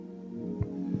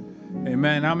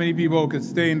Amen. How many people could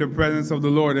stay in the presence of the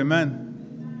Lord?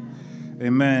 Amen.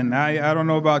 Amen. I don't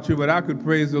know about you, but I could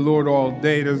praise the Lord all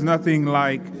day. There's nothing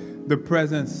like the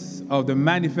presence of the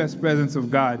manifest presence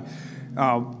of God.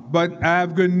 But I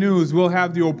have good news. We'll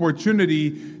have the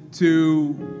opportunity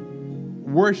to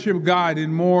worship God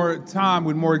in more time,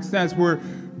 with more extent. We're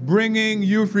bringing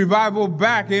youth revival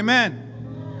back.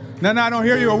 Amen. No, I don't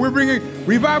hear you. We're bringing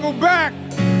revival back.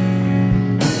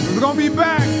 It's going to be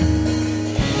back.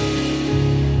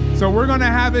 So we're going to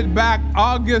have it back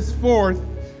August 4th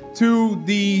to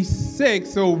the 6th,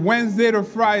 so Wednesday to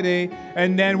Friday,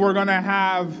 and then we're going to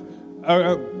have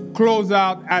a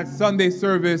closeout at Sunday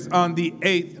service on the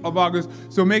 8th of August.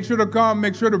 So make sure to come,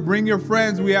 make sure to bring your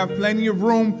friends. We have plenty of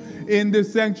room in the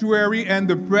sanctuary, and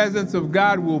the presence of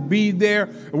God will be there.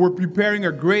 We're preparing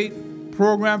a great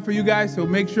program for you guys, so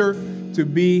make sure to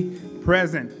be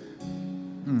present.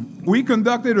 We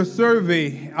conducted a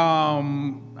survey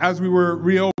as we were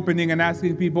reopening and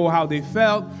asking people how they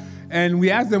felt, and we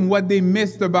asked them what they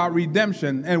missed about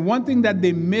redemption. And one thing that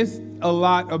they missed a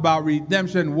lot about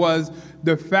redemption was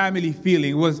the family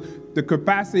feeling, was the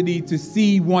capacity to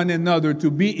see one another, to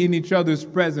be in each other's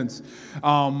presence.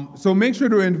 So make sure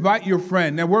to invite your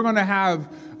friend. And we're going to have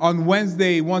on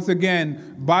Wednesday, once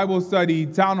again, Bible study,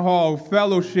 town hall,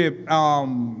 fellowship,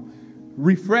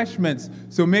 refreshments.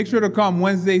 So make sure to come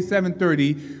Wednesday,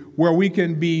 7:30, where we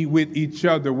can be with each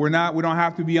other. We don't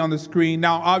have to be on the screen.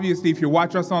 Now, obviously, if you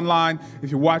watch us online,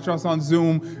 if you watch us on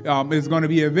Zoom, it's going to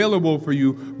be available for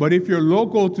you. But if you're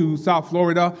local to South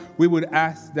Florida, we would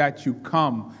ask that you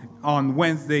come on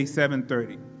Wednesday,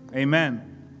 7:30. Amen.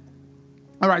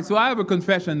 All right, so I have a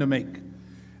confession to make.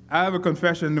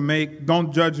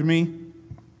 Don't judge me.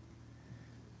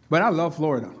 But I love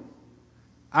Florida.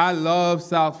 I love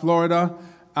South Florida.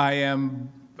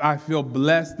 I feel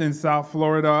blessed in South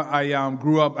Florida. I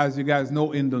grew up, as you guys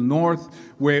know, in the north,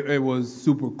 where it was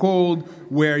super cold,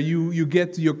 where you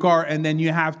get to your car and then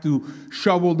you have to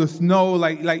shovel the snow.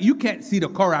 Like you can't see the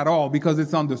car at all because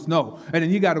it's on the snow. And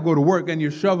then you got to go to work and you're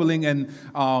shoveling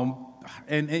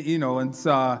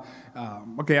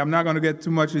okay, I'm not going to get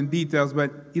too much in details,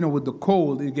 but, with the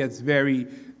cold, it gets very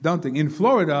daunting. In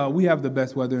Florida, we have the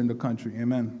best weather in the country.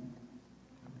 Amen.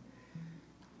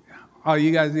 Oh,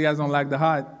 you guys don't like the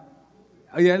hot?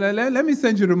 Yeah, let me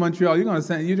send you to Montreal.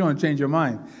 You're gonna change your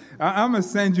mind. I'm gonna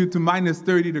send you to minus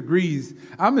 30 degrees.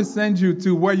 I'm gonna send you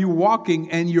to where you're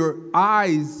walking and your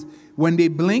eyes, when they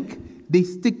blink, they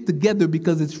stick together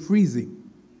because it's freezing.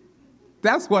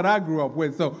 That's what I grew up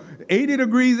with. So 80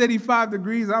 degrees, 85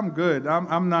 degrees, I'm good.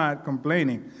 I'm not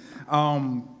complaining.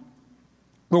 But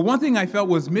one thing I felt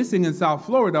was missing in South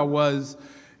Florida was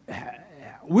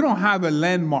we don't have a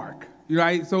landmark.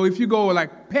 Right? So if you go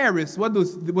like Paris, what do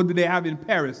they have in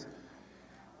Paris?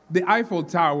 The Eiffel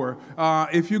Tower.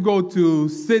 If you go to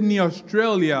Sydney,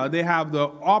 Australia, they have the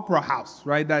Opera House,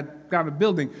 right? That kind of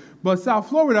building. But South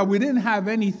Florida, we didn't have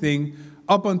anything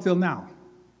up until now.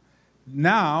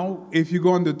 Now, if you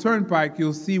go on the Turnpike,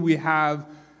 you'll see we have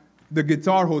the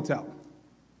Guitar Hotel,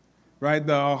 right?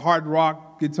 The Hard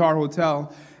Rock Guitar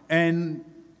Hotel. And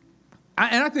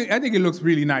I think it looks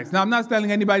really nice. Now, I'm not telling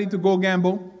anybody to go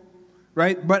gamble.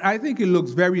 Right? But I think it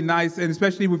looks very nice, and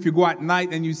especially if you go at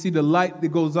night and you see the light that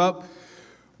goes up.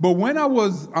 But when I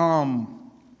was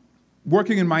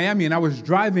working in Miami and I was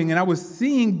driving and I was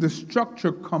seeing the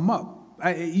structure come up,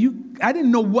 I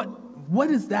didn't know what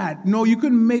is that? No, you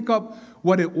couldn't make up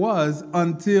what it was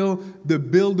until the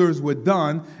builders were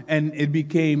done and it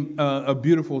became a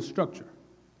beautiful structure.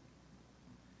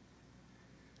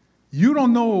 You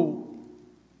don't know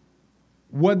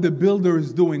what the builder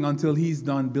is doing until he's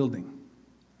done building.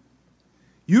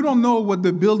 You don't know what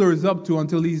the builder is up to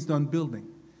until he's done building.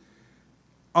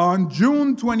 On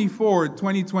June 24,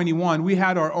 2021, we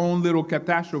had our own little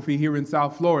catastrophe here in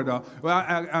South Florida. Well,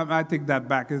 I take that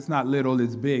back. It's not little,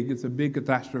 it's big. It's a big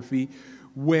catastrophe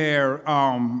where,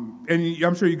 and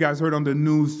I'm sure you guys heard on the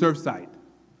news, Surfside.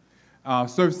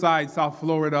 Surfside, South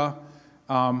Florida,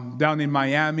 down in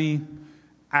Miami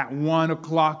at 1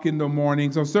 o'clock in the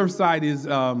morning. So Surfside is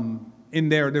in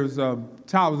there. There's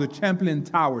towers, the Champlain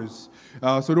Towers.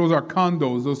 So those are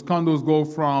condos. Those condos go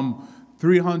from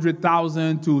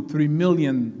 $300,000 to $3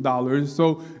 million.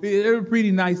 So they're a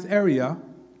pretty nice area.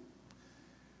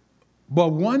 But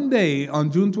one day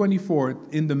on June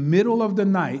 24th, in the middle of the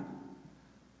night,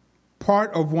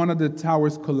 part of one of the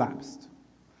towers collapsed.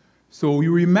 So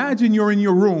you imagine you're in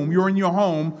your room, you're in your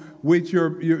home with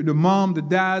the mom, the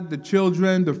dad, the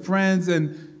children, the friends,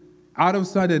 and all of a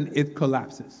sudden it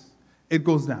collapses. It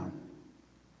goes down.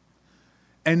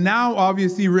 And now,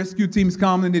 obviously, rescue teams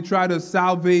come and they try to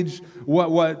salvage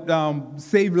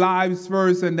save lives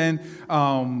first, and then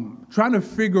trying to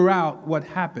figure out what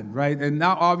happened, right? And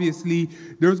now, obviously,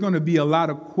 there's going to be a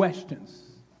lot of questions.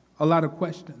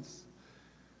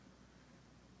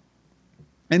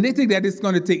 And they think that it's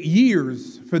going to take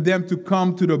years for them to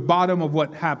come to the bottom of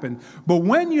what happened. But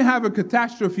when you have a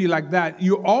catastrophe like that,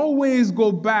 you always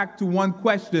go back to one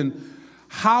question: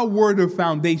 how were the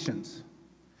foundations?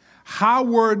 How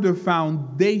were the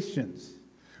foundations,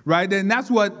 right? And that's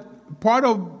what part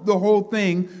of the whole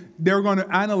thing, they're going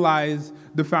to analyze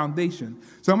the foundation.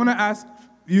 So I'm going to ask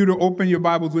you to open your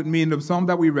Bibles with me in the psalm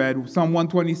that we read, Psalm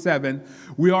 127.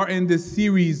 We are in this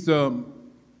series,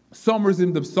 Summers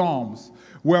in the Psalms,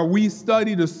 where we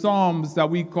study the Psalms that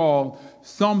we call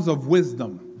Psalms of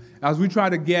Wisdom, as we try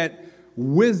to get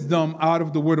wisdom out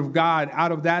of the Word of God,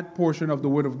 out of that portion of the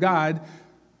Word of God.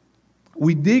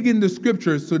 We dig in the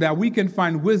scriptures so that we can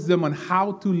find wisdom on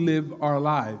how to live our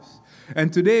lives.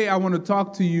 And today I want to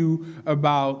talk to you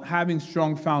about having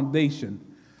strong foundation.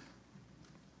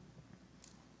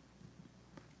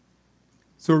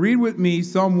 So read with me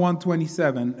Psalm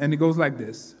 127, and it goes like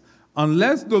this: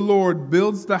 unless the Lord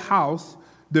builds the house,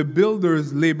 the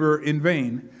builders labor in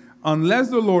vain. Unless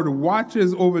the Lord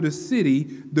watches over the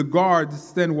city, the guards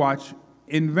stand watch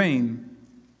in vain.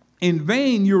 In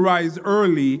vain you rise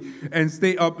early and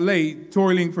stay up late,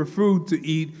 toiling for food to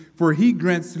eat, for he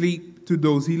grants sleep to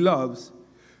those he loves.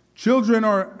 Children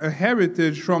are a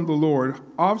heritage from the Lord,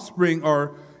 offspring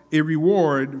are a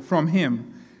reward from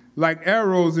him. Like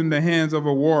arrows in the hands of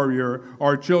a warrior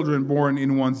are children born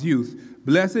in one's youth.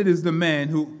 Blessed is the man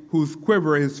whose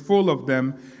quiver is full of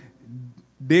them.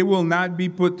 They will not be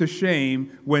put to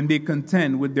shame when they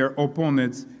contend with their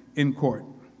opponents in court.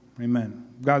 Amen.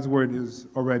 God's word is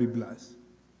already blessed.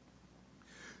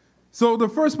 So the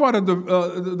first part of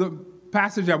the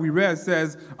passage that we read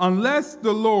says, unless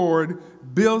the Lord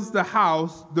builds the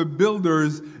house, the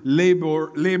builders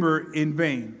labor in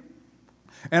vain.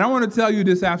 And I want to tell you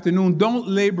this afternoon, don't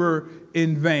labor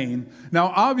in vain.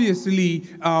 Now, obviously,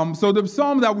 so the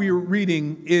psalm that we're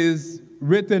reading is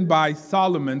written by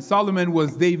Solomon. Solomon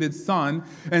was David's son,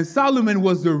 and Solomon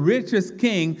was the richest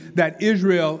king that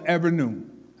Israel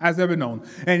has ever known.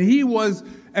 And he was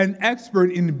an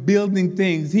expert in building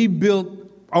things. He built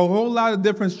a whole lot of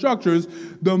different structures,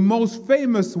 the most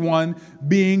famous one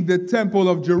being the Temple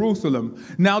of Jerusalem.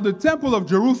 Now, the Temple of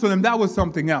Jerusalem, that was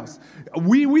something else.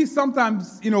 We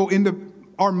sometimes, in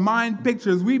our mind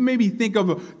pictures, we maybe think of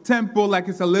a temple like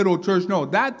it's a little church. No,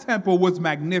 that temple was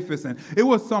magnificent. It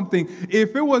was something,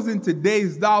 if it was in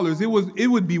today's dollars, it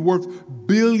would be worth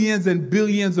billions and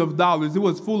billions of dollars. It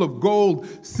was full of gold,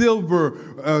 silver,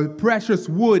 precious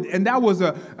wood, and that was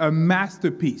a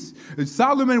masterpiece.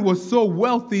 Solomon was so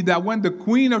wealthy that when the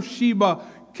Queen of Sheba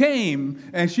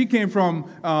came, and she came from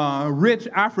rich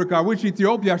Africa, rich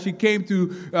Ethiopia, she came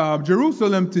to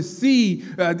Jerusalem to see,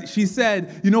 she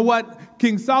said, you know what,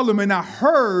 King Solomon, I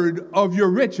heard of your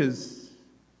riches,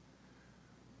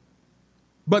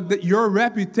 but that your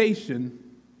reputation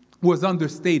was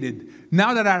understated.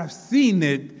 Now that I've seen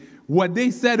it, what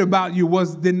they said about you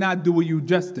did not do you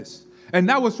justice. And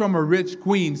that was from a rich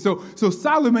queen. So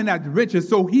Solomon had riches,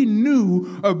 so he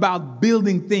knew about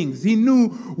building things. He knew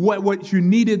what you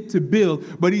needed to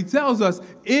build. But he tells us,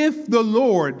 if the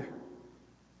Lord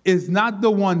is not the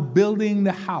one building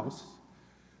the house,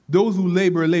 those who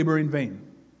labor in vain.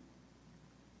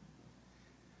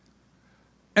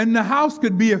 And the house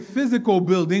could be a physical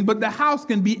building, but the house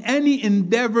can be any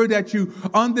endeavor that you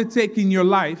undertake in your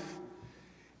life.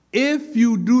 If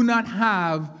you do not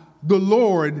have the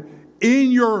Lord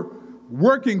in your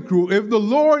working crew, if the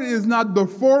Lord is not the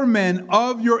foreman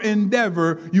of your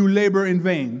endeavor, you labor in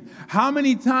vain. How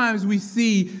many times we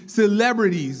see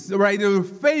celebrities, right? They're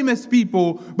famous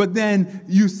people, but then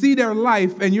you see their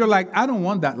life and you're like, I don't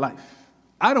want that life.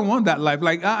 I don't want that life.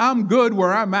 Like, I'm good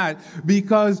where I'm at,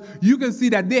 because you can see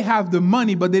that they have the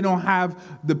money, but they don't have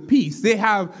the peace.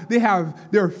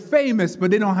 They're famous,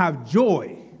 but they don't have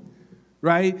joy.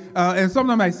 Right? And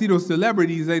sometimes I see those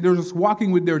celebrities, they're just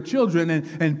walking with their children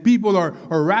and people are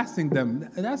harassing them.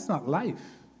 That's not life.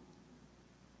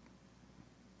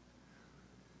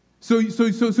 So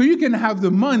you can have the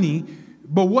money,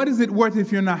 but what is it worth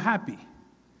if you're not happy?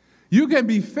 You can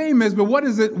be famous, but what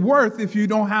is it worth if you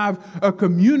don't have a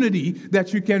community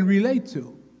that you can relate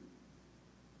to?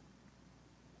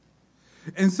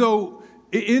 And so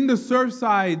in the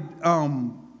Surfside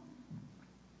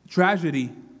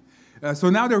tragedy,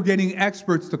 so now they're getting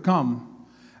experts to come.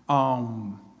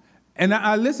 And And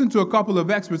I listened to a couple of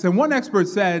experts, and one expert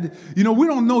said, we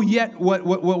don't know yet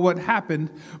what happened,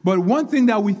 but one thing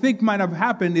that we think might have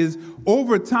happened is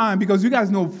over time, because you guys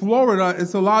know Florida,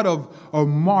 it's a lot of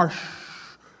marsh,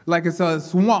 like it's a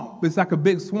swamp. It's like a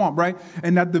big swamp, right?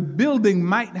 And that the building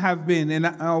might have been, and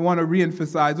I want to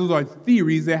reemphasize, those are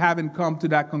theories. They haven't come to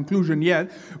that conclusion yet,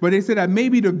 but they said that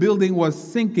maybe the building was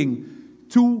sinking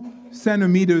 2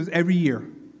 centimeters every year.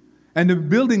 And the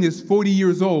building is 40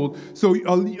 years old. So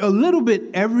a little bit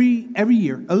every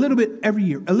year, a little bit every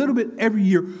year, a little bit every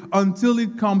year, until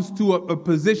it comes to a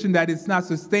position that it's not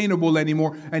sustainable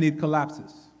anymore and it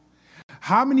collapses.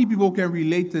 How many people can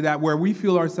relate to that, where we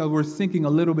feel ourselves we're sinking a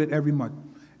little bit every month,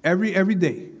 every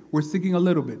day? We're sinking a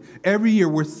little bit. Every year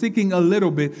we're sinking a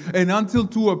little bit, and until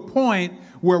to a point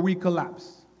where we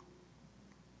collapse.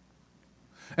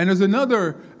 And there's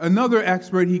another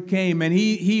expert. He came, and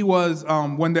he was,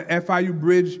 when the FIU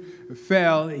bridge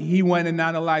fell, he went and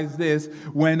analyzed this.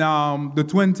 When the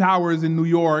Twin Towers in New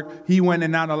York, he went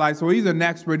and analyzed. So he's an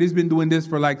expert. He's been doing this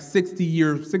for like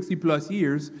 60 plus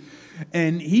years.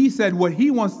 And he said what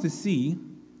he wants to see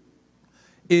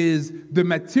is the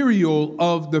material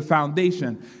of the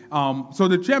foundation. So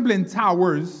the Champlain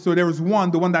Towers, so there was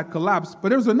one, the one that collapsed, but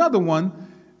there was another one,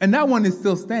 and that one is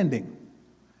still standing.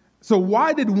 So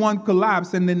why did one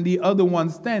collapse and then the other one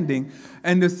standing?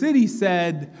 And the city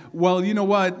said, well, you know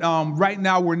what? Right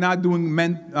now we're not doing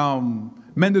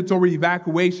mandatory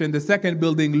evacuation. The second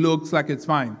building looks like it's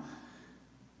fine.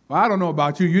 Well, I don't know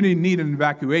about you. You didn't need an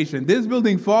evacuation. This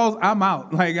building falls, I'm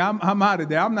out. Like, I'm out of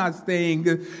there. I'm not staying,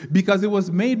 because it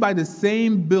was made by the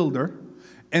same builder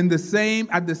and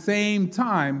at the same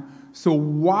time. So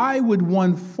why would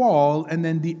one fall and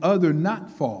then the other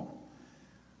not fall?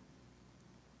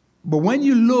 But when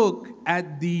you look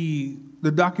at the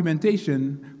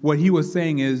documentation, what he was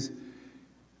saying is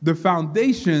the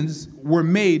foundations were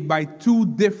made by 2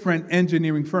 different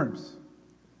engineering firms.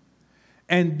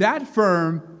 And that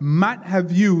firm might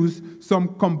have used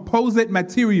some composite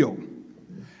material.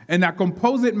 And that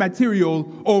composite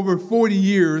material over 40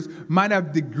 years might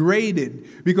have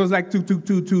degraded, because like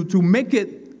to make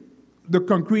it, the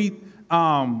concrete,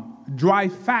 dry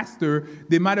faster,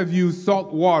 they might have used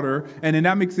salt water, and then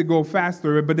that makes it go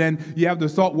faster. But then you have the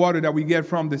salt water that we get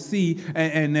from the sea,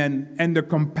 and the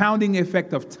compounding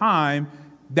effect of time,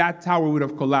 that tower would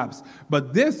have collapsed.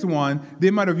 But this one,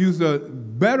 they might have used a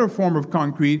better form of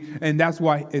concrete, and that's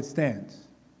why it stands.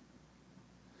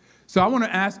 So I want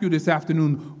to ask you this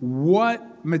afternoon,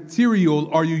 what material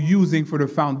are you using for the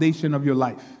foundation of your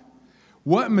life?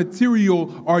 What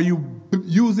material are you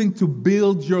using to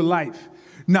build your life?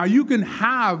 Now, you can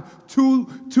have two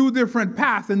different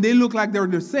paths, and they look like they're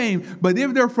the same, but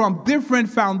if they're from different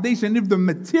foundation, if the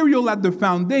material at the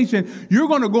foundation, you're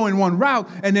going to go in one route,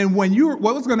 and then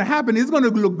what's going to happen is it's going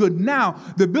to look good now.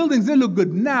 The buildings, they look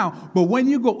good now, but when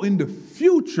you go in the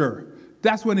future,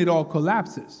 that's when it all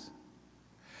collapses.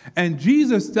 And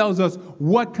Jesus tells us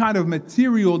what kind of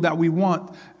material that we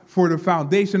want for the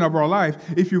foundation of our life.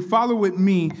 If you follow with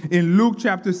me in Luke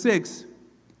chapter 6,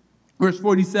 verse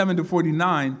 47 to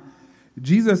 49,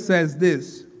 Jesus says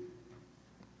this: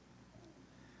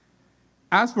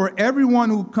 "As for everyone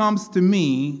who comes to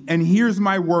me and hears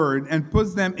my word and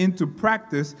puts them into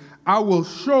practice, I will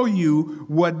show you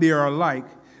what they are like.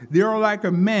 They are like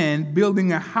a man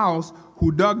building a house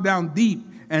who dug down deep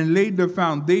and laid the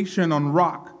foundation on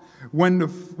rock. When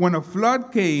a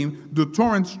flood came, the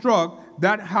torrent struck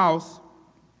that house,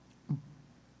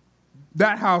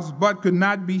 but could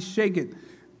not shake it,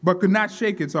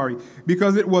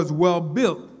 because it was well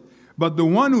built. But the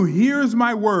one who hears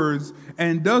my words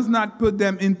and does not put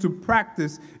them into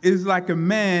practice is like a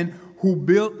man who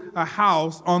built a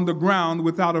house on the ground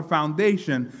without a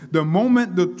foundation. The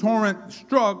moment the torrent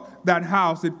struck that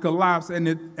house, it collapsed, and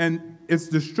its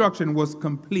destruction was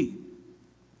complete."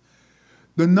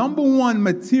 The number one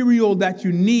material that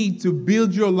you need to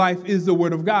build your life is the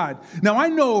Word of God. Now, I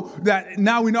know that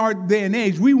now in our day and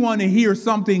age, we want to hear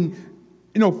something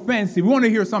fancy. We want to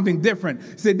hear something different.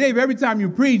 You say, "Dave, every time you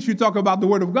preach, you talk about the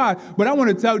Word of God." But I want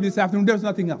to tell you this afternoon, there's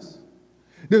nothing else.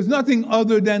 There's nothing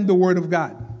other than the Word of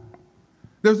God.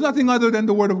 There's nothing other than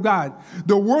the Word of God.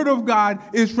 The Word of God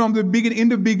is from the beginning. In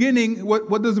the beginning,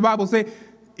 what does the Bible say?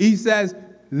 He says,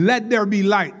 "Let there be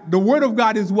light." The Word of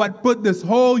God is what put this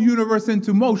whole universe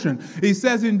into motion. He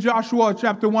says in Joshua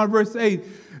chapter 1, verse 8,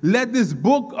 "Let this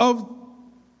book of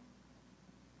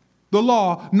the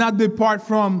law not depart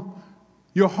from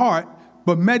your heart,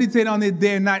 but meditate on it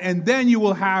day and night, and then you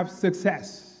will have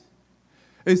success."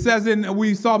 It says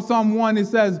we saw Psalm 1, it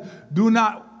says, "Do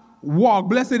not walk.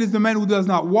 Blessed is the man who does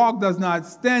not walk, does not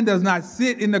stand, does not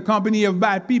sit in the company of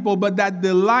bad people, but that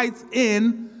delights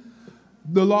in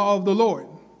the law of the Lord.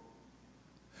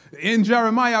 In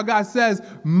Jeremiah, God says,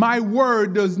 my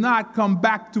word does not come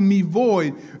back to me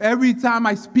void. Every time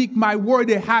I speak my word,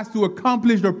 it has to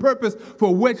accomplish the purpose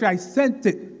for which I sent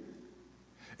it.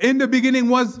 In the beginning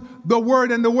was the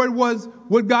Word, and the Word was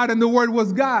with God, and the Word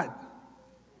was God.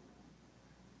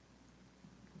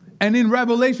 And in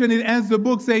Revelation, it ends the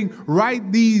book saying, write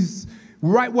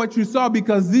what you saw,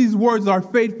 because these words are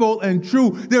faithful and true.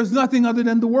 There's nothing other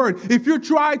than the Word. If you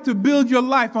try to build your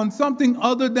life on something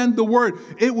other than the Word,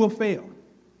 it will fail.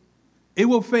 It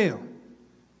will fail.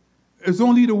 It's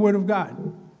only the Word of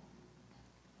God.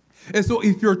 And so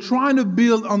if you're trying to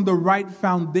build on the right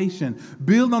foundation,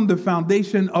 build on the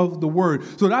foundation of the Word.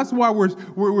 So that's why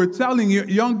we're telling you,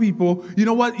 young people, you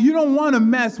know what? You don't want to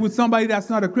mess with somebody that's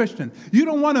not a Christian. You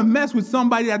don't want to mess with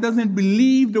somebody that doesn't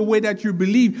believe the way that you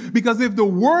believe. Because if the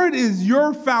Word is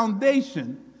your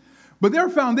foundation, but their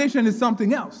foundation is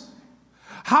something else.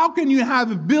 How can you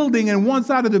have a building and one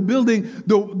side of the building,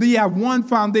 you have one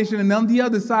foundation, and on the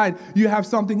other side, you have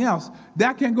something else?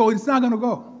 That can't go. It's not going to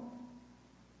go.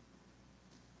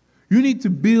 You need to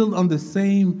build on the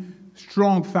same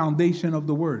strong foundation of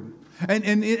the Word. And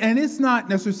it's not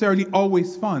necessarily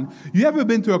always fun. You ever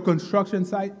been to a construction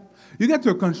site? You get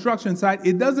to a construction site,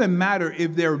 it doesn't matter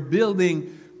if they're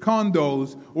building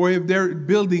condos or if they're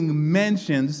building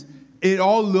mansions, it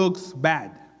all looks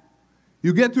bad.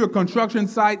 You get to a construction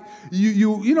site,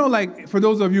 you know, like for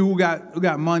those of you who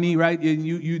got money, right? And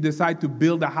you decide to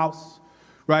build a house,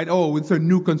 right? Oh, it's a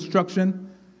new construction.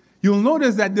 You'll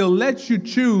notice that they'll let you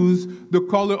choose the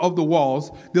color of the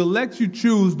walls. They'll let you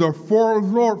choose the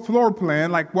floor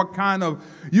plan, like what kind of,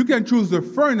 you can choose the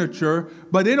furniture,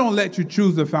 but they don't let you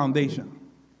choose the foundation.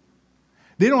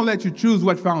 They don't let you choose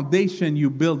what foundation you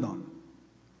build on.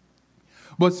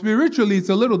 But spiritually, it's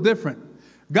a little different.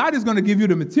 God is going to give you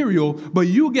the material, but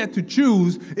you get to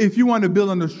choose if you want to build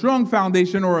on a strong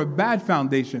foundation or a bad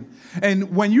foundation.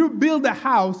 And when you build a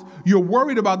house, you're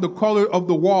worried about the color of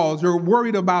the walls. You're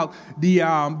worried about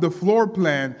the floor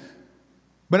plan.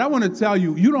 But I want to tell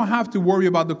you, you don't have to worry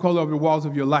about the color of the walls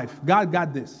of your life. God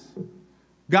got this.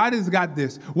 God has got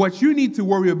this. What you need to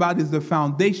worry about is the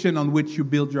foundation on which you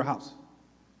build your house.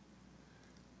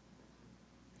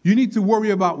 You need to worry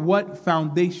about what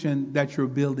foundation that you're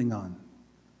building on.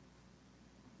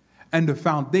 And the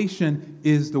foundation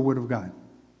is the Word of God.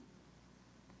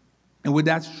 And with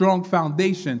that strong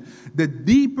foundation, the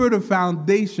deeper the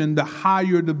foundation, the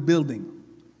higher the building.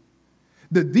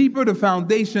 The deeper the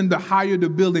foundation, the higher the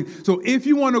building. So if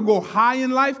you want to go high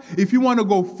in life, if you want to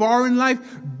go far in life,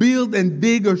 build and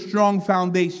dig a strong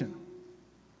foundation.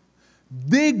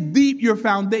 Dig deep your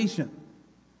foundation.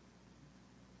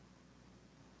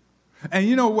 And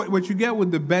you know what you get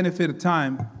with the benefit of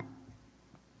time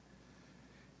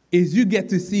is you get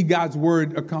to see God's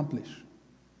word accomplished.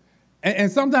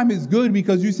 And sometimes it's good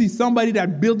because you see somebody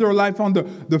that built their life on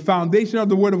the foundation of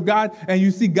the word of God, and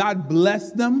you see God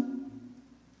bless them.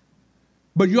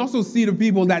 But you also see the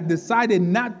people that decided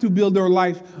not to build their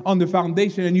life on the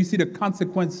foundation, and you see the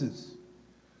consequences.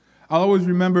 I'll always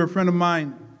remember a friend of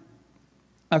mine.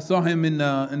 I saw him in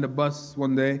the bus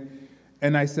one day,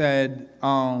 and I said,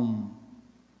 why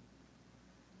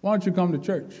don't you come to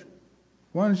church?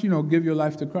 Why don't you, give your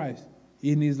life to Christ?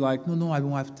 And he's like, no, I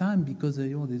don't have time because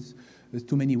there's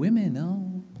too many women.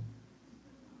 No.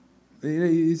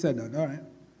 He said that. All right.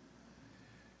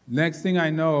 Next thing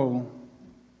I know,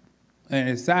 and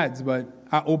it's sad, but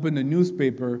I open the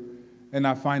newspaper and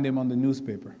I find him on the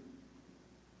newspaper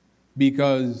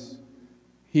because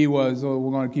he was, we're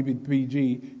going to keep it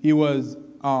PG, he was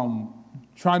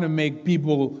trying to make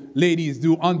ladies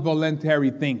do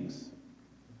involuntary things.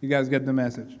 You guys get the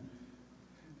message?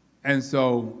 And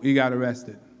so he got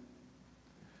arrested.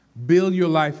 Build your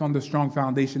life on the strong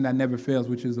foundation that never fails,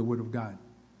 which is the Word of God.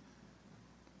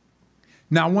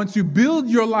 Now, once you build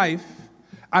your life,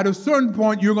 at a certain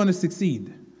point, you're going to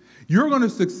succeed. You're going to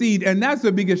succeed, and that's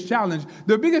the biggest challenge.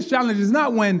 The biggest challenge is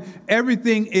not when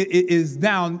everything is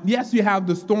down. Yes, you have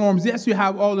the storms. Yes, you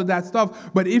have all of that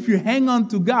stuff. But if you hang on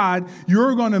to God,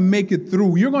 you're going to make it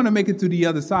through. You're going to make it to the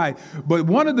other side. But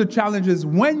one of the challenges,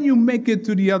 when you make it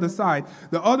to the other side,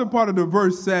 the other part of the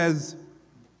verse says,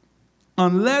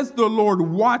 unless the Lord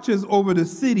watches over the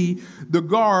city, the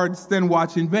guards then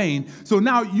watch in vain. So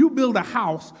now you build a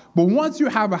house, but once you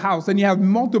have a house and you have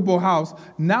multiple houses,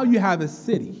 now you have a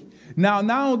city.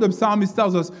 Now the psalmist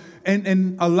tells us,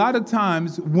 and a lot of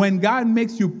times when God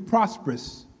makes you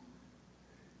prosperous,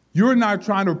 you're not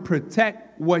trying to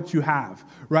protect what you have,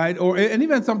 right? And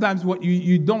even sometimes what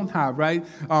you don't have, right?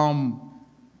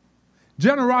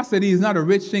 Generosity is not a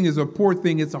rich thing, it's a poor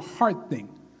thing, it's a heart thing.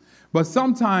 But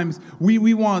sometimes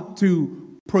we want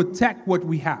to protect what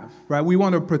we have, right? We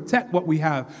want to protect what we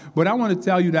have. But I want to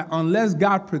tell you that unless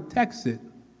God protects it,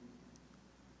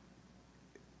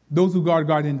 those who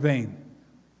guard in vain.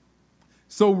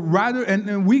 So rather,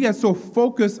 and we get so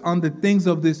focused on the things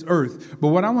of this earth. But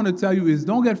what I want to tell you is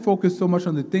don't get focused so much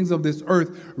on the things of this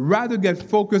earth. Rather get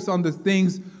focused on the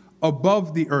things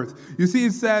above the earth. You see,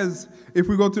 it says, if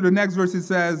we go to the next verse, it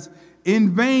says,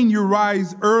 in vain you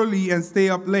rise early and stay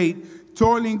up late,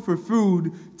 toiling for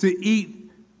food to eat,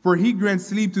 for he grants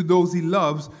sleep to those he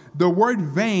loves. The word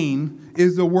vain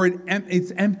is the word,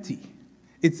 it's empty.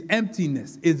 It's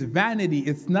emptiness. It's vanity.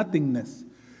 It's nothingness.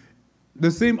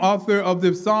 The same author of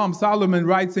the Psalm, Solomon,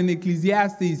 writes in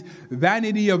Ecclesiastes,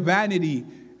 vanity of vanity,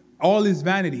 all is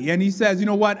vanity. And he says, you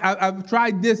know what, I've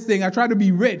tried this thing. I tried to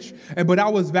be rich, but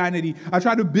that was vanity. I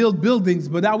tried to build buildings,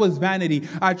 but that was vanity.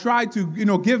 I tried to,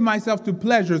 give myself to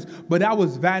pleasures, but that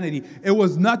was vanity. It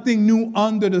was nothing new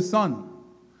under the sun.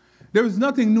 There is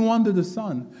nothing new under the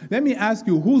sun. Let me ask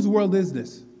you, whose world is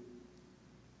this?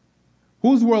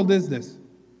 Whose world is this?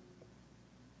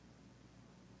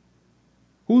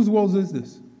 Whose world is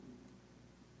this?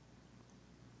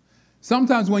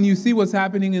 Sometimes when you see what's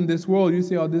happening in this world, you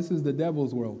say, oh, this is the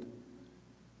devil's world.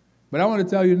 But I want to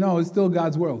tell you, no, it's still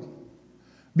God's world.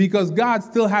 Because God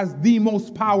still has the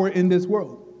most power in this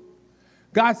world.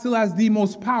 God still has the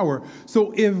most power.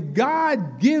 So if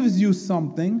God gives you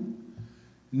something,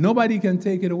 nobody can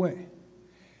take it away.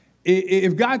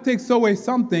 If God takes away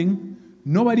something,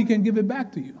 nobody can give it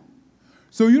back to you.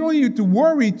 So you don't need to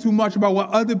worry too much about what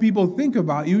other people think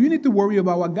about you. You need to worry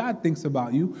about what God thinks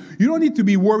about you. You don't need to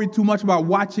be worried too much about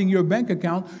watching your bank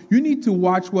account. You need to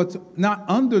watch what's not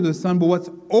under the sun, but what's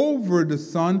over the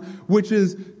sun, which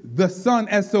is the Son,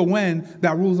 S-O-N,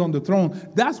 that rules on the throne.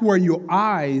 That's where your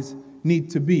eyes need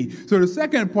to be. So the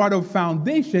second part of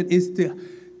foundation is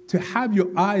to have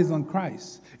your eyes on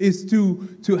Christ, is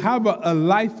to have a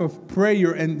life of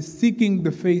prayer and seeking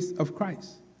the face of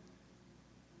Christ.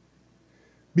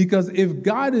 Because if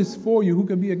God is for you, who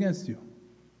can be against you?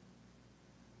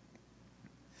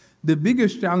 The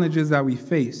biggest challenges that we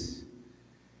face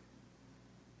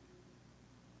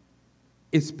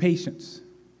is patience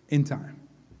in time.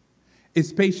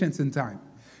 It's patience in time.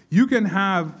 You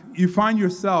find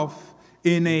yourself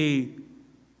in a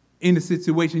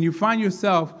situation, you find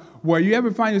yourself where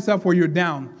you're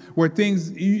down, where things,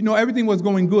 everything was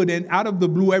going good, and out of the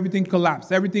blue, everything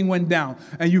collapsed, everything went down,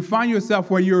 and you find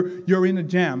yourself where you're in a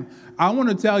jam. I want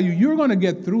to tell you, you're going to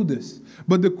get through this.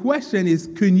 But the question is,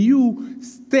 can you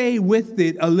stay with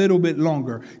it a little bit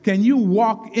longer? Can you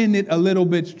walk in it a little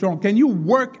bit strong? Can you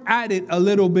work at it a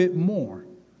little bit more?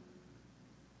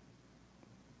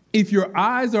 If your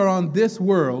eyes are on this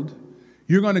world,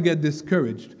 you're going to get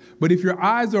discouraged. But if your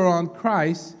eyes are on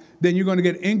Christ, then you're going to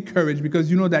get encouraged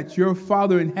because you know that your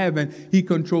Father in heaven, He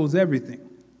controls everything.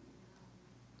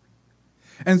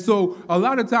 And so a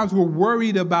lot of times we're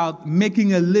worried about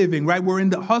making a living, right? We're in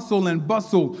the hustle and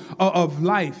bustle of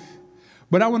life.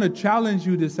 But I want to challenge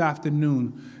you this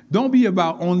afternoon. Don't be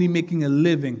about only making a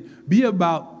living. Be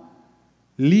about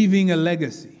leaving a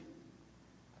legacy.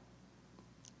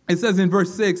 It says in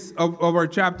verse 6 of our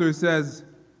chapter, it says,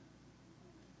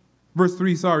 verse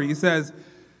 3, it says,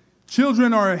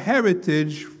 children are a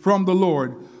heritage from the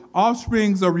Lord,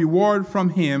 offsprings a reward from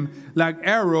Him, like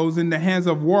arrows in the hands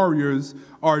of warriors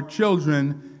are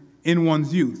children in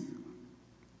one's youth.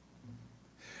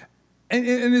 And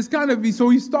it's kind of, so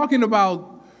he's talking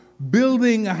about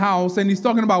building a house, and he's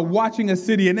talking about watching a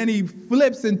city, and then he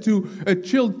flips into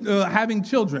having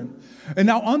children. And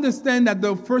now understand that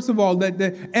first of all,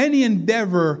 that any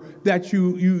endeavor that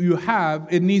you have,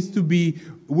 it needs to be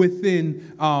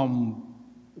within.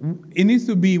 It needs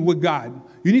to be with God.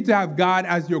 You need to have God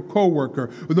as your co-worker.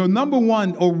 The number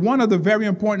one, or one of the very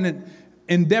important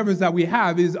endeavors that we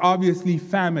have, is obviously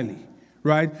family,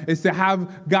 right? It's to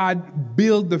have God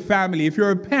build the family. If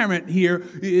you're a parent here,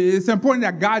 it's important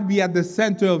that God be at the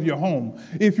center of your home.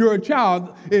 If you're a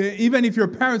child, even if your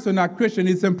parents are not Christian,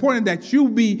 it's important that you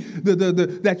be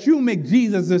that you make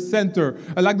Jesus the center.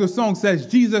 Like the song says,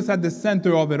 Jesus at the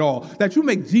center of it all. That you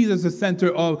make Jesus the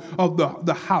center of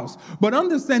the house. But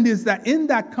understand is that in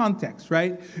that context,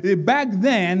 right? Back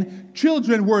then,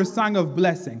 children were a sign of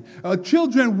blessing.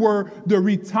 Children were the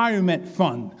retirement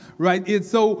fund, right?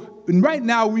 Right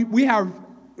now, we have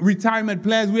retirement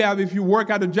plans we have. If you work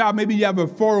at a job, maybe you have a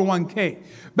 401k.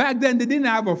 Back then, they didn't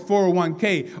have a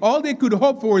 401k. All they could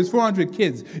hope for is 400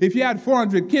 kids. If you had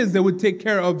 400 kids, they would take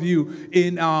care of you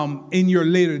in your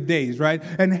later days, right?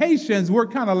 And Haitians, we're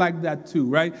kind of like that too,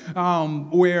 right?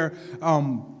 Where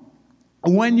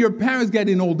when your parents get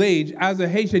in old age, as a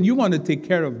Haitian, you want to take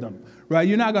care of them, right?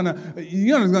 You're not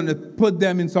gonna put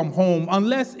them in some home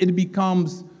unless it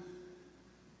becomes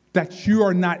that you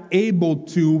are not able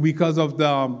to because of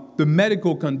the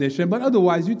medical condition, but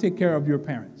otherwise you take care of your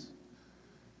parents.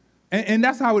 And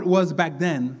that's how it was back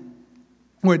then,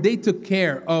 where they took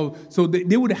care of, so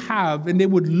they would have, and they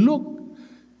would look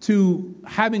to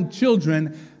having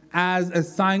children as a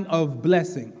sign of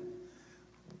blessing.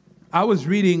 I was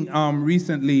reading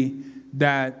recently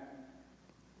that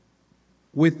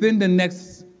within the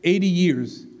next 80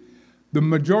 years, the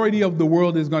majority of the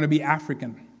world is going to be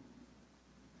African.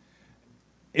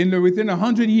 Within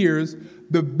 100 years,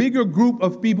 the bigger group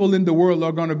of people in the world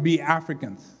are going to be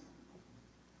Africans.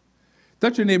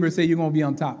 Touch your neighbor and say, you're going to be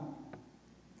on top.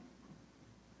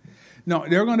 No,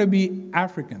 they're going to be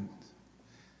Africans.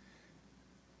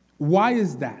 Why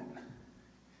is that?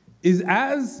 Is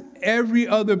as every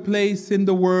other place in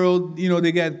the world,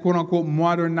 they get quote unquote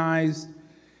modernized,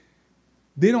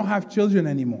 they don't have children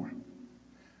anymore.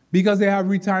 Because they have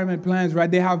retirement plans,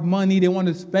 right? They have money. They want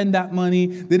to spend that money.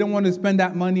 They don't want to spend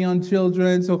that money on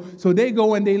children. So they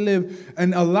go and they live.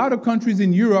 And a lot of countries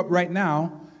in Europe right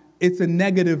now, it's a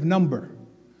negative number.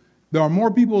 There are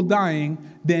more people dying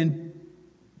than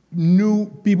new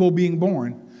people being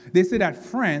born. They say that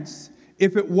France,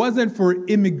 if it wasn't for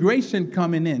immigration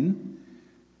coming in,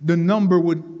 the number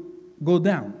would go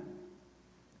down.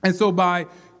 And so by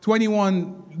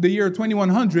the year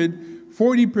 2100,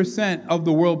 40% of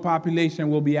the world population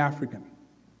will be African.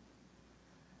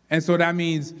 And so that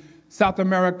means South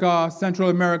America, Central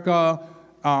America,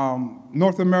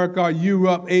 North America,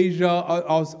 Europe, Asia,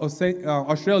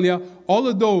 Australia, all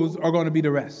of those are going to be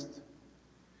the rest.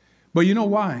 But you know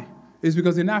why? It's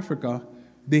because in Africa,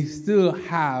 they still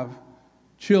have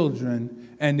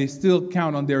children, and they still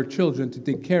count on their children to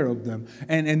take care of them.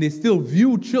 And they still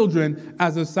view children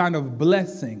as a sign of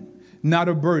blessing, not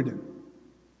a burden.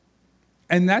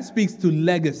 And that speaks to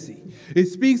legacy. It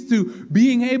speaks to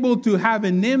being able to have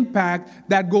an impact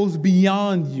that goes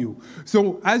beyond you.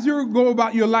 So as you go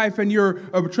about your life and you're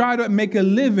trying to make a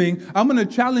living, I'm going to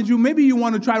challenge you. Maybe you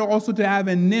want to try to also to have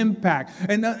an impact.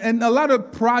 And a lot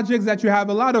of projects that you have,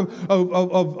 a lot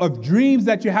of dreams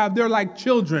that you have, they're like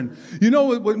children.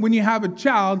 When you have a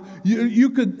child,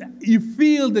 you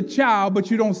feel the child,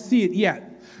 but you don't see it yet.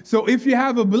 So if you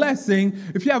have a blessing,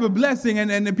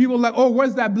 and people are like, oh,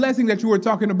 where's that blessing that you were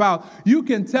talking about? You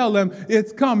can tell them,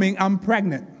 it's coming, I'm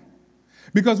pregnant.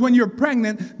 Because when you're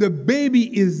pregnant, the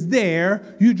baby is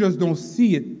there, you just don't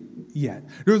see it yet.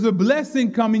 There's a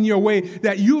blessing coming your way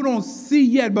that you don't see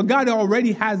yet, but God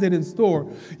already has it in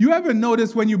store. You ever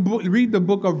notice when you read the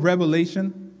book of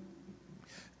Revelation,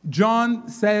 John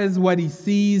says what he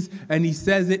sees, and he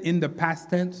says it in the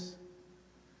past tense?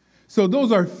 So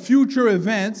those are future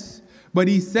events, but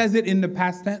he says it in the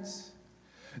past tense.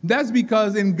 That's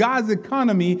because in God's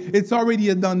economy, it's already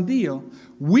a done deal.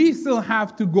 We still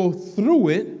have to go through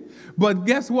it, but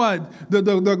guess what?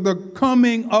 The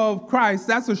coming of Christ,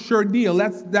 that's a sure deal.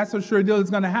 That's a sure deal it's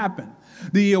going to happen.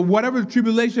 Whatever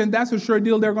tribulation, that's a sure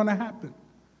deal they're going to happen.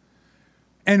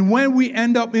 And when we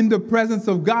end up in the presence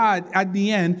of God at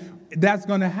the end, that's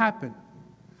going to happen.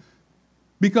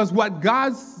 Because what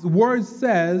God's word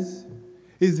says,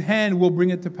 his hand will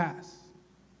bring it to pass.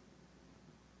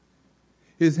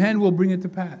 His hand will bring it to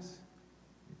pass.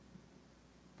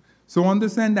 So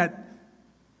understand that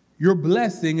your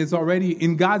blessing is already,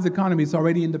 in God's economy, it's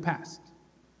already in the past.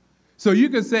 So you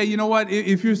can say, you know what,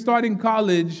 if you're starting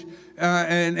college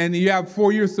and you have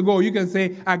 4 years to go, you can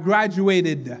say, I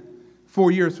graduated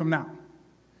 4 years from now.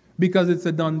 Because it's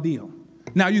a done deal.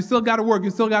 Now, you still got to work, you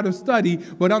still got to study,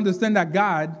 but understand that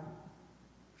God,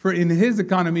 in his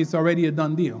economy, it's already a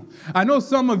done deal. I know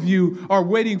some of you are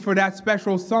waiting for that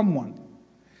special someone.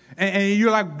 And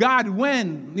you're like, God,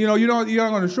 when? You're not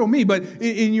going to show me, but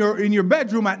in your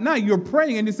bedroom at night, you're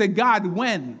praying and you say, God,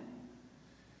 when?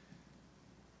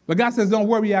 But God says, don't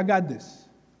worry, I got this.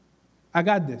 I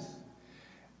got this.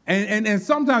 And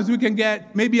sometimes we can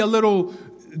get maybe a little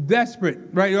desperate,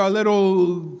 right? Or a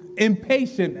little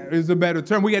impatient is a better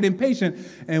term. We get impatient.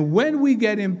 And when we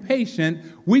get impatient,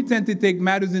 we tend to take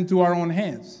matters into our own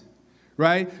hands,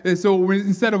 right? And so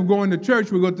instead of going to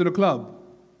church, we go to the club,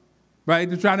 right?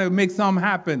 To try to make something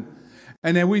happen.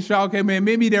 And then we show, okay, man,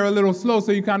 maybe they're a little slow,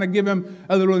 so you kind of give them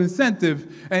a little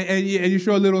incentive and you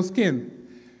show a little skin.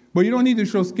 But you don't need to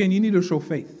show skin. You need to show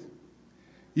faith.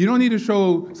 You don't need to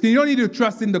show skin. You don't need to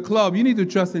trust in the club. You need to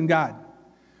trust in God.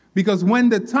 Because when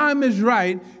the time is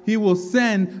right, he will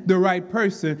send the right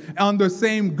person on the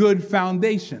same good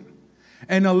foundation.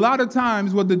 And a lot of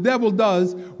times what the devil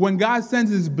does, when God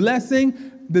sends his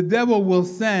blessing, the devil will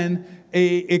send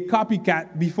a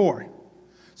copycat before.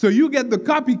 So you get the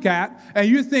copycat and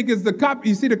you think it's the copy.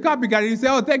 You see the copycat and you say,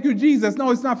 oh, thank you, Jesus.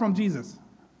 No, it's not from Jesus.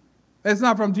 It's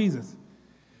not from Jesus.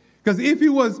 Because if he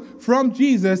was from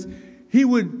Jesus, he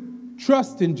would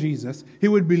trust in Jesus. He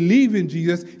would believe in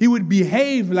Jesus. He would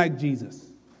behave like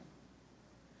Jesus.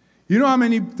 You know how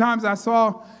many times I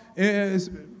saw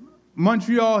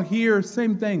Montreal here,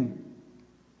 same thing.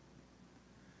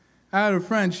 I had a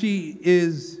friend, she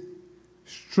is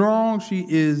strong, she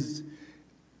is,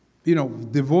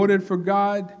 devoted for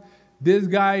God. This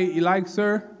guy, he likes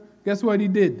her. Guess what he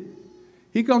did?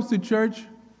 He comes to church.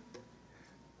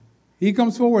 He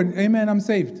comes forward. Amen, I'm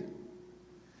saved.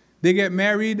 They get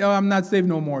married. Oh, I'm not saved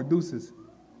no more. Deuces.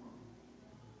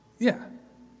 Yeah.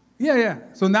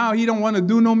 So now he don't want to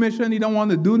do no mission. He don't want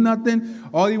to do nothing.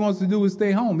 All he wants to do is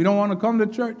stay home. He don't want to come to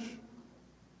church.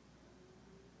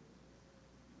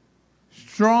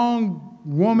 Strong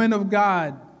woman of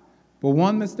God, but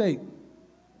one mistake.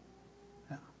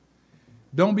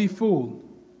 Don't be fooled.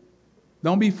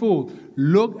 Don't be fooled.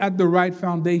 Look at the right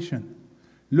foundation.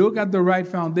 Look at the right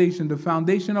foundation, the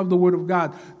foundation of the Word of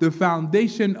God, the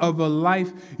foundation of a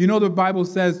life. You know, the Bible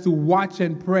says to watch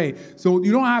and pray. So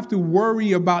you don't have to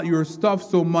worry about your stuff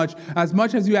so much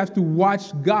as you have to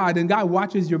watch God, and God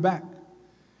watches your back.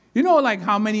 You know, like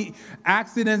how many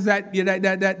accidents that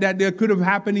there could have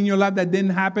happened in your life that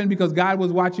didn't happen because God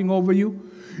was watching over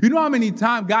you? You know how many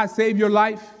times God saved your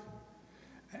life?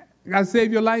 God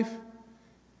saved your life?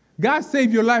 God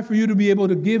saved your life for you to be able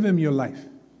to give him your life.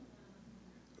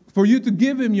 For you to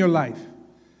give him your life.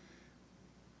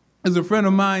 As a friend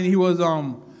of mine, he was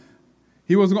going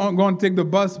to take the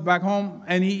bus back home,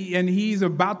 and he's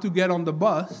about to get on the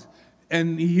bus,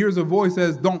 and he hears a voice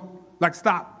says, "Don't,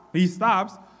 stop." He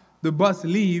stops, the bus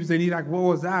leaves, and he's like, "What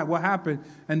was that? What happened?"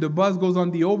 And the bus goes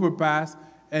on the overpass,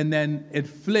 and then it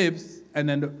flips, and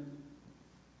then the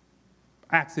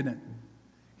accident.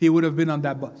 He would have been on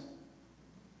that bus.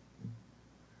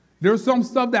 There's some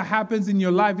stuff that happens in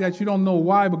your life that you don't know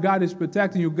why, but God is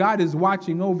protecting you. God is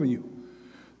watching over you.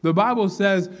 The Bible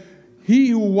says, he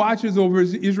who watches over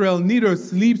Israel neither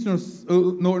sleeps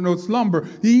nor slumber.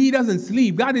 He doesn't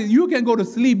sleep. You can go to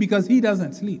sleep because he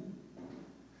doesn't sleep.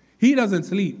 He doesn't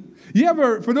sleep. You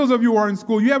ever, for those of you who are in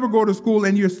school, you ever go to school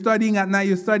and you're studying at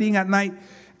night,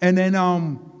 and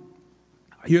then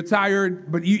you're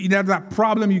tired, but you have that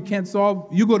problem you can't solve,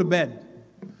 you go to bed.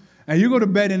 And you go to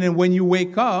bed, and then when you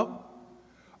wake up,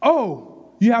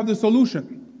 you have the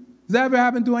solution. Does that ever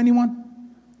happen to anyone?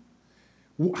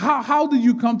 How did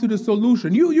you come to the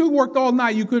solution? You worked all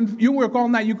night, you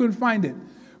couldn't find it.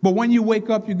 But when you wake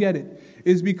up, you get it.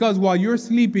 It's because while you're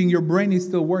sleeping, your brain is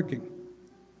still working.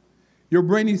 Your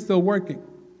brain is still working.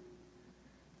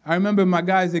 I remember my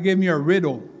guys, they gave me a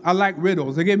riddle. I like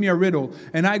riddles. They gave me a riddle.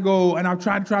 And I go, and I'll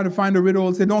try to find the riddle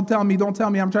and say, don't tell me.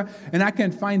 I'm trying. And I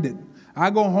can't find it. I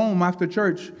go home after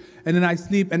church, and then I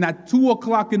sleep, and at 2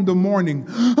 o'clock in the morning,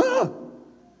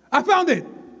 I found it.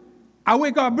 I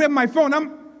wake up, I bring my phone,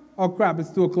 oh crap,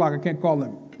 it's 2 o'clock, I can't call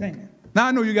them. Dang it. Now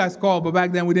I know you guys call, but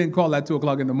back then we didn't call at 2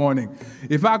 o'clock in the morning.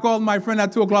 If I called my friend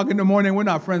at 2 o'clock in the morning, we're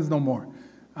not friends no more.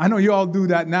 I know you all do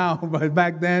that now, but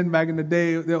back in the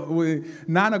day,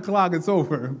 9 o'clock, it's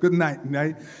over. Good night,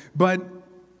 right? But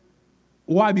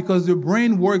why? Because your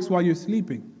brain works while you're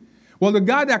sleeping. Well, the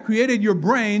God that created your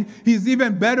brain, he's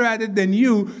even better at it than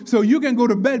you, so you can go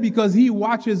to bed because he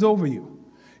watches over you.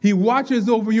 He watches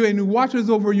over you, and he watches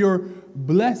over your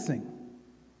blessing.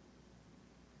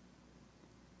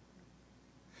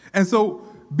 And so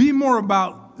be more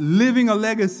about living a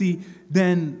legacy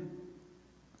than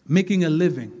making a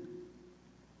living.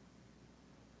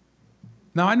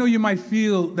 Now, I know you might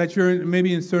feel that you're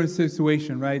maybe in a certain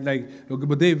situation, right?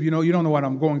 But Dave, you don't know what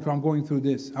I'm going through. I'm going through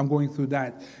this. I'm going through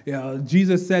that.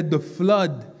 Jesus said the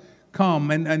flood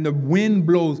come and the wind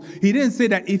blows. He didn't say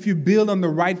that if you build on the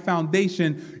right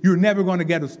foundation, you're never going to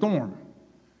get a storm.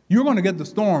 You're going to get the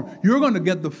storm. You're going to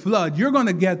get the flood. You're going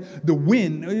to get the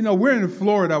wind. We're in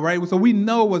Florida, right? So we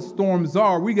know what storms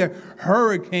are. We get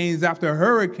hurricanes after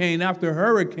hurricane after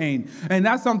hurricane. And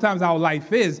that's sometimes how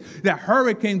life is. That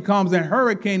hurricane comes and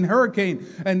hurricane,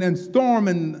 and then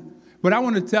storm. But I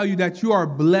want to tell you that you are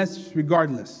blessed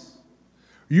regardless.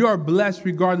 You are blessed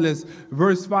regardless.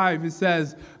 Verse 5, it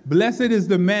says, "Blessed is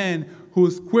the man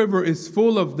whose quiver is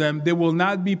full of them. They will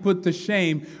not be put to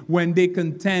shame when they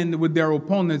contend with their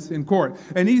opponents in court.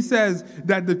 And he says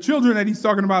that the children that he's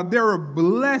talking about, they're a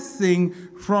blessing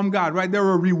from God, right?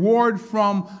 They're a reward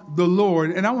from the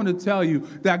Lord. And I want to tell you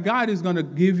that God is going to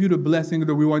give you the blessing of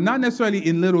the reward, not necessarily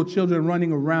in little children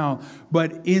running around,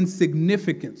 but in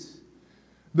significance.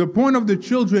 The point of the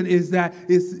children is that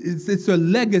it's a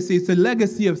legacy. It's a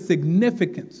legacy of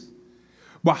significance.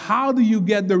 But how do you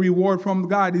get the reward from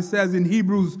God? It says in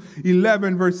Hebrews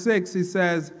 11, verse 6, it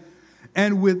says,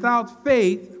 and without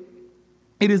faith,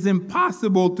 it is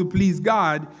impossible to please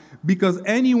God, because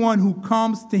anyone who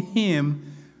comes to him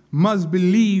must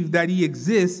believe that he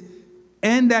exists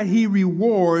and that he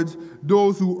rewards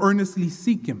those who earnestly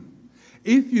seek him.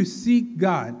 If you seek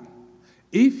God,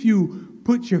 if you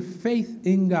put your faith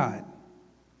in God,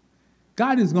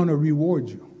 God is going to reward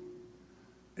you.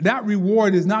 That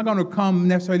reward is not going to come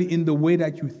necessarily in the way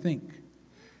that you think.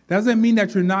 Doesn't mean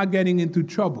that you're not getting into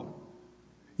trouble.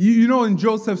 You know, in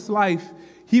Joseph's life,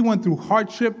 he went through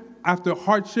hardship after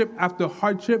hardship after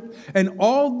hardship, and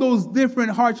all those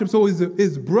different hardships. So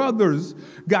his brothers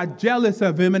got jealous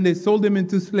of him and they sold him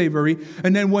into slavery.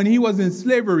 And then when he was in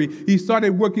slavery, he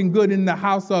started working good in the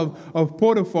house of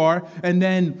Potiphar. And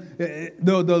then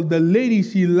the lady,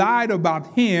 she lied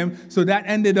about him. So that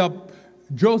ended up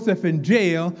Joseph in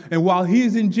jail, and while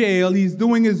he's in jail, he's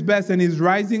doing his best and he's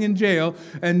rising in jail.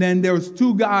 And then there's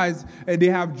two guys, and they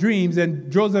have dreams,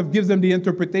 and Joseph gives them the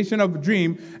interpretation of a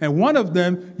dream. And one of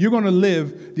them, you're going to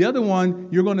live. The other one,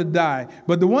 you're going to die.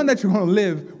 But the one that you're going to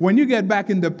live, when you get back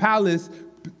in the palace,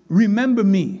 remember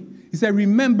me. He said,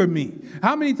 remember me.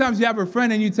 How many times you have a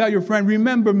friend and you tell your friend,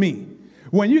 remember me?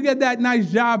 When you get that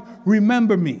nice job,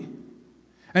 remember me.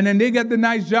 And then they get the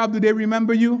nice job, do they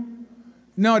remember you?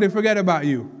 No, they forget about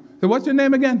you. So what's your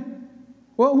name again?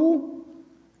 Well, who?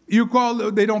 You call,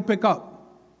 they don't pick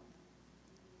up.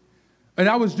 And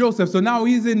that was Joseph. So now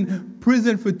he's in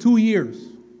prison for 2 years.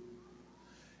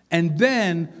 And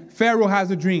then Pharaoh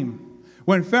has a dream.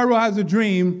 When Pharaoh has a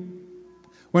dream,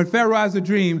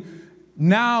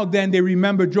 now then they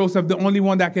remember Joseph, the only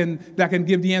one that can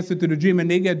give the answer to the dream. And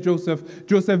they get Joseph.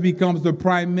 Joseph becomes the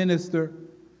prime minister.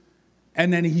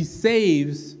 And then he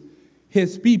saves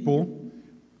his people.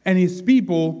 And his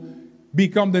people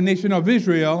become the nation of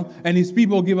Israel, and his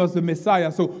people give us the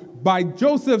Messiah. So by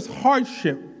Joseph's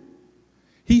hardship,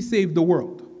 he saved the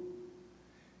world.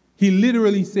 He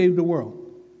literally saved the world.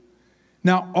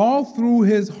 Now, all through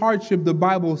his hardship, the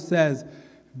Bible says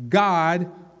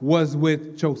God was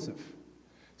with Joseph.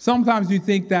 Sometimes you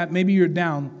think that maybe you're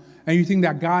down, and you think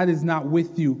that God is not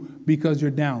with you because you're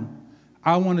down.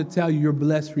 I want to tell you, you're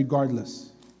blessed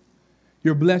regardless.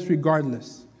 You're blessed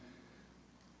regardless.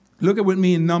 Look at with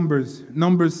me in Numbers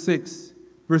 6,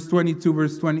 verse 22,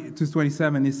 verse 20 to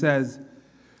 27. It says,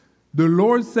 the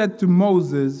Lord said to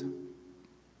Moses,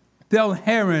 tell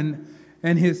Aaron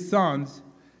and his sons,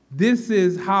 this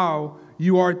is how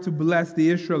you are to bless the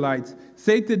Israelites.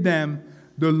 Say to them,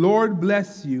 the Lord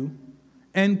bless you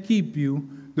and keep you.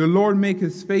 The Lord make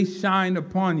his face shine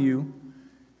upon you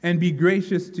and be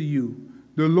gracious to you.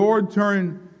 The Lord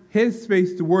turn his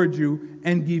face toward you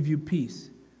and give you peace.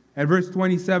 And verse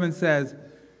 27 says,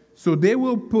 so they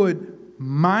will put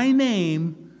my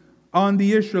name on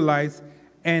the Israelites,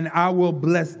 and I will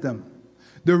bless them.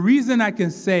 The reason I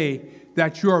can say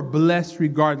that you are blessed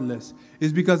regardless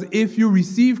is because if you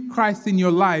receive Christ in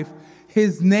your life,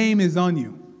 his name is on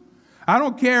you. I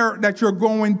don't care that you're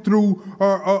going through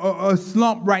a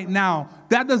slump right now.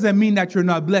 That doesn't mean that you're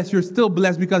not blessed. You're still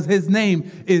blessed because his name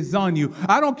is on you.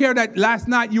 I don't care that last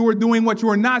night you were doing what you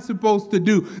were not supposed to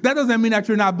do. That doesn't mean that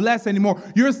you're not blessed anymore.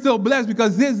 You're still blessed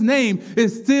because his name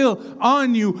is still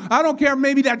on you. I don't care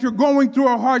maybe that you're going through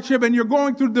a hardship and you're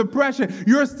going through depression.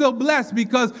 You're still blessed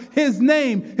because his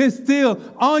name is still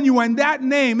on you. And that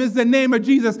name is the name of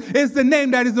Jesus. It's the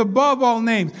name that is above all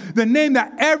names. The name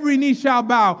that every knee shall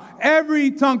bow,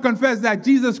 every tongue confess that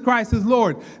Jesus Christ is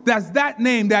Lord. That's that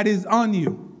name that is on you.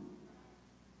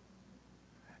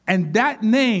 And that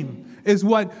name is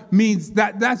what means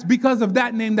that's because of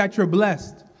that name that you're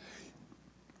blessed.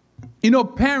 You know,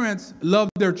 parents love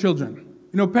their children.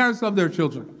 Parents love their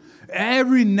children.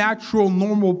 Every natural,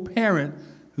 normal parent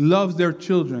loves their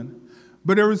children.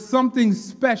 But there is something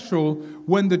special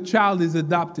when the child is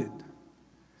adopted.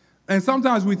 And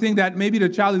sometimes we think that maybe the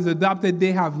child is adopted,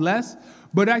 they have less.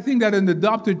 But I think that an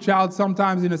adopted child,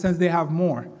 sometimes in a sense, they have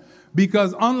more.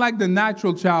 Because unlike the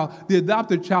natural child, the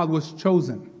adopted child was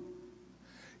chosen.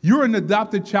 You're an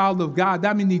adopted child of God.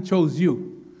 That means he chose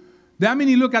you. That means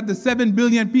he looked at the 7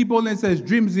 billion people and says,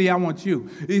 Drimsy, I want you.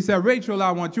 He said, Rachel,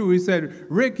 I want you. He said,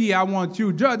 Ricky, I want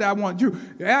you. Judd, I want you.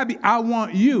 Abby, I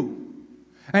want you.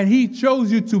 And he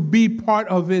chose you to be part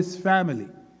of his family,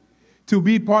 to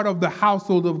be part of the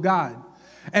household of God.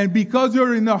 And because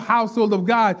you're in the household of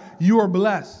God, you are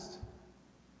blessed.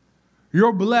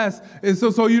 You're blessed. And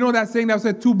so you know that saying that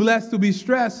said, too blessed to be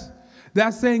stressed?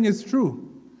 That saying is true.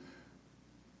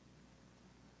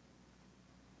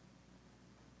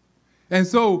 And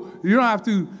so you don't have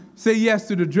to say yes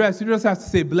to the dress. You just have to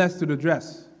say blessed to the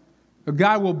dress.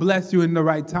 God will bless you in the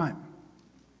right time.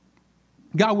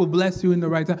 God will bless you in the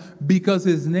right time because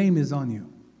his name is on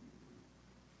you.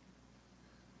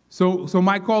 So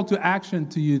my call to action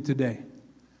to you today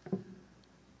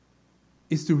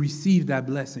is to receive that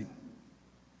blessing.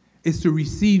 Is to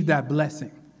receive that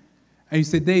blessing. And you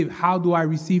say, Dave, how do I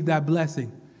receive that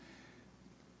blessing?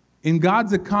 In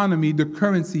God's economy, the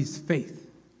currency is faith.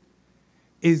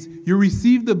 Is you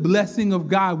receive the blessing of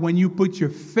God when you put your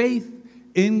faith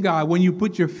in God, when you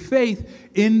put your faith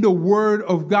in the Word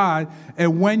of God,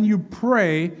 and when you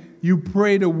pray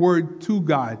the Word to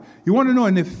God. You want to know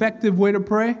an effective way to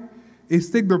pray?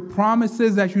 Is take the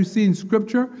promises that you see in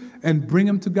Scripture and bring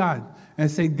them to God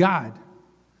and say, God,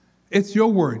 it's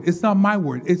your word. It's not my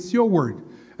word. It's your word.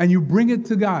 And you bring it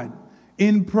to God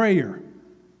in prayer,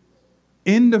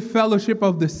 in the fellowship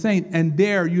of the saint, and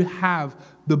there you have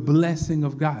the blessing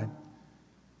of God.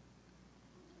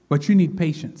 But you need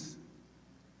patience.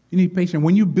 You need patience.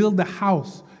 When you build the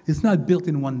house, it's not built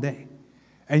in one day.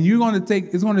 And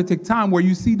it's going to take time where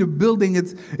you see the building,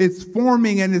 it's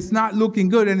forming and it's not looking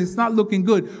good and it's not looking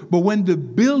good. But when the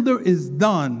builder is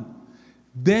done,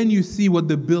 then you see what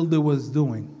the builder was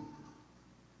doing.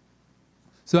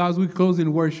 So as we close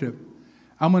in worship,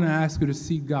 I'm going to ask you to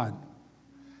seek God.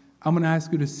 I'm going to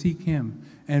ask you to seek him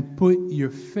and put your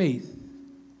faith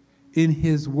in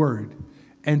his word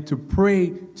and to pray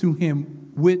to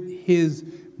him with his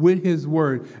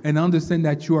word and understand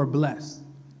that you are blessed.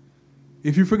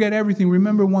 If you forget everything,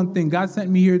 remember one thing. God sent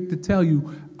me here to tell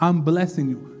you, I'm blessing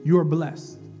you. You are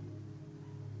blessed.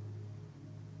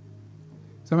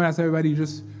 So I'm going to ask everybody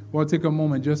just want to take a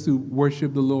moment just to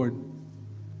worship the Lord.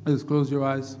 Just close your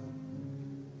eyes.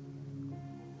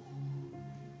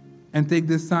 And take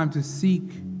this time to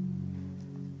seek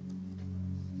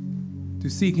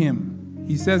him.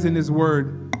 He says in his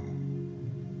word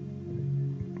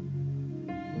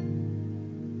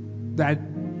that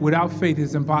without faith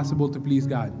it's impossible to please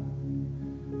God.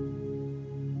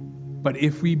 But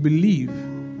if we believe,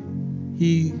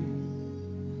 he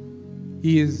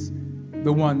is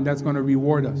the one that's going to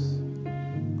reward us.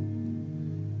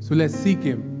 So let's seek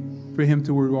him for him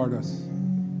to reward us.